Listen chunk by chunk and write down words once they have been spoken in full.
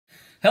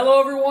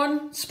Hello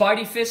everyone,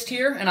 Spidey Fist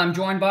here, and I'm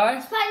joined by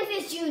Spidey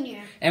Fist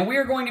Jr. And we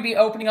are going to be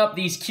opening up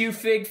these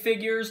Q-Fig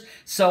figures,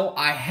 so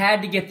I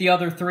had to get the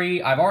other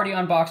three. I've already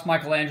unboxed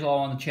Michelangelo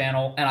on the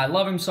channel, and I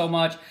love him so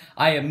much,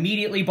 I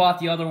immediately bought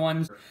the other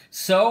ones.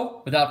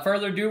 So, without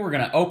further ado, we're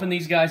going to open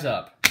these guys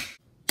up.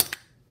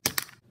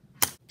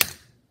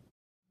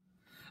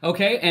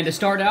 Okay, and to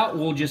start out,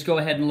 we'll just go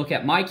ahead and look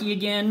at Mikey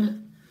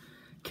again.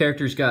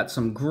 Character's got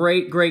some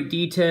great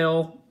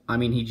detail. I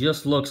mean, he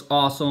just looks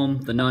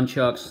awesome. The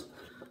nunchucks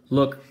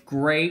look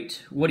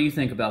great. What do you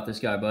think about this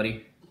guy,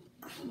 buddy?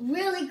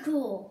 Really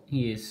cool.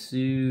 He is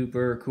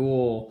super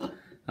cool.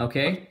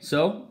 Okay,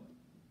 so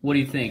what do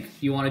you think?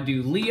 You want to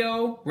do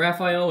Leo,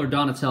 Raphael, or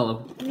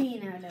Donatello?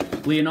 Leonardo.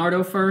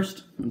 Leonardo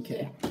first?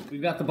 Okay. Yeah.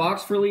 We've got the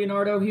box for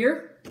Leonardo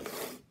here.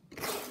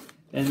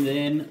 And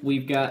then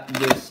we've got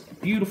this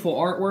beautiful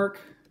artwork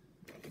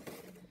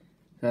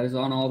that is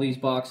on all these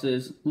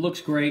boxes. Looks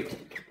great.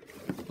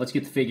 Let's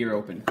get the figure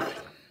open.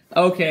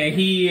 Okay,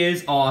 he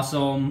is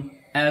awesome,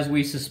 as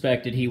we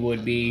suspected he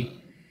would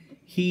be.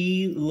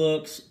 He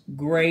looks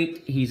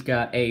great. He's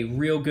got a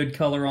real good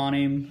color on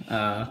him.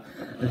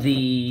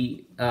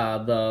 The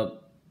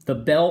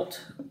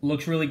belt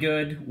looks really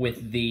good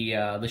with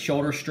the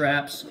shoulder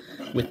straps,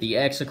 with the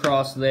X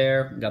across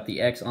there. Got the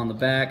X on the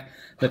back.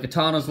 The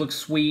katanas look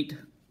sweet.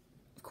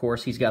 Of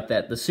course, he's got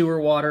the sewer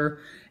water,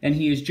 and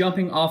he is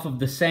jumping off of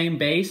the same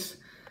base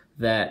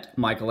that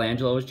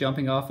Michelangelo is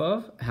jumping off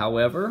of.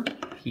 However,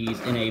 he's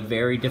in a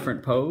very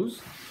different pose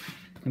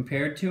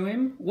compared to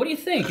him. What do you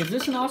think? Is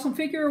this an awesome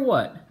figure or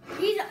what?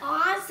 He's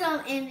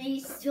awesome and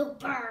he's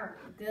super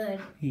good.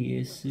 He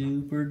is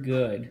super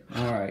good.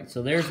 Alright,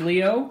 so there's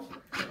Leo.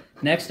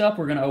 Next up,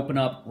 we're going to open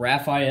up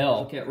Raphael.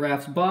 Look at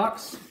Raph's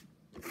box.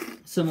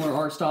 Similar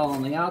art style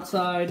on the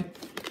outside.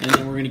 And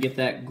then we're going to get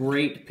that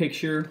great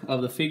picture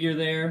of the figure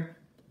there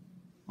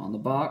on the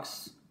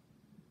box.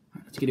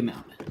 Alright, let's get him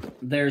out.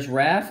 There's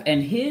Raph,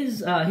 and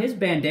his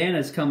bandana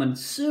is coming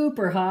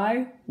super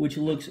high, which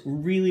looks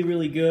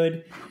really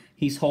good.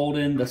 He's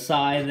holding the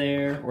sai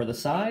there, or the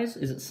size.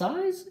 Is it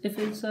size? If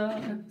it's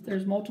if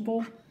there's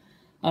multiple,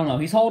 I don't know.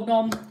 He's holding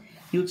them.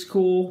 He looks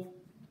cool,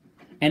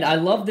 and I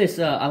love this.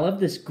 I love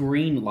this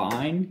green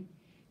line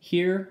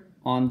here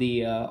on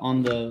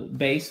the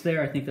base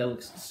there. I think that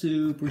looks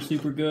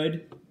super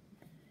good.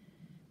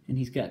 And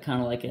he's got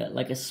kind of like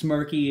a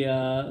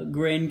smirky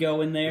grin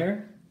going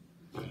there.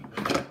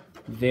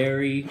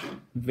 Very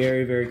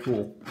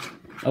cool.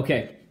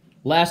 Okay,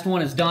 last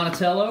one is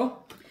Donatello.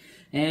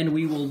 And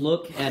we will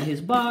look at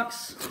his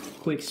box,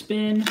 quick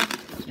spin,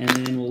 and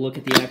then we'll look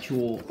at the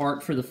actual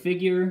art for the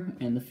figure.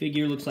 And the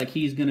figure looks like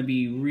he's going to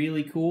be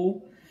really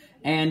cool.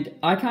 And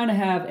I kind of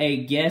have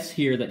a guess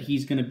here that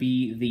he's going to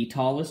be the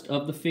tallest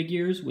of the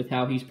figures with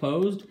how he's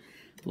posed.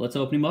 Let's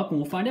open him up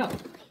and we'll find out.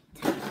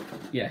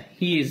 Yeah,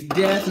 he is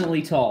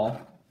definitely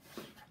tall.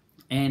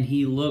 And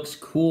he looks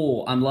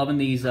cool. I'm loving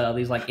these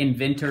like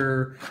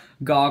inventor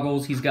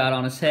goggles he's got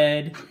on his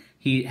head.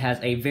 He has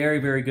a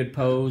very good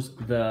pose.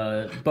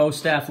 The bow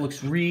staff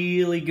looks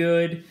really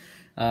good.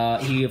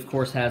 He of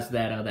course has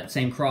that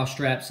same cross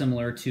strap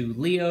similar to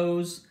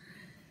Leo's.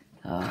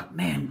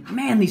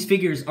 Man, these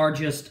figures are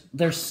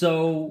they're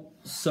so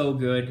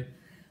good.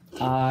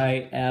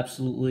 I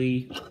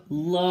absolutely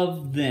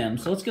love them.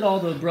 So let's get all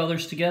the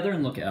brothers together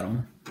and look at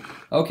them.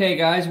 Okay,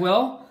 guys.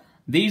 Well,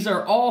 these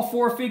are all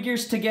 4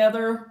 figures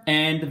together,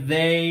 and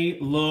they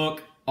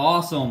look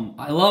awesome.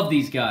 I love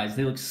these guys.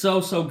 They look so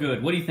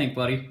good. What do you think,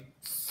 buddy?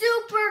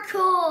 Super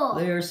cool.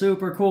 They're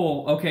super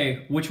cool.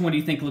 Okay, which one do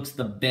you think looks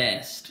the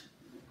best?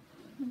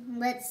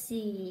 Let's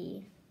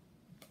see.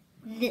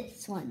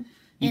 This one.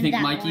 You think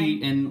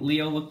Mikey and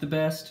Leo look the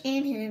best?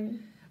 And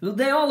him.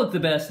 They all look the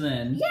best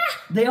then. Yeah.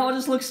 They all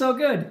just look so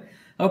good.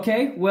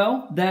 Okay,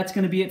 well, that's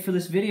going to be it for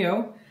this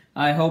video.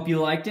 I hope you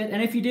liked it.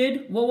 And if you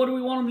did, well, what do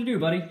we want them to do,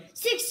 buddy?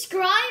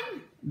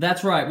 Subscribe.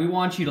 That's right. We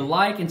want you to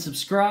like and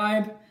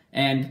subscribe.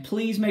 And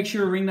please make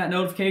sure to ring that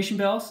notification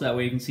bell so that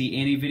way you can see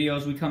any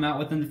videos we come out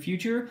with in the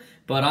future.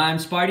 But I'm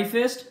Spidey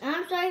Fist.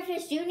 I'm Spidey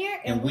Fist Jr.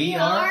 And we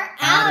are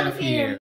out of here.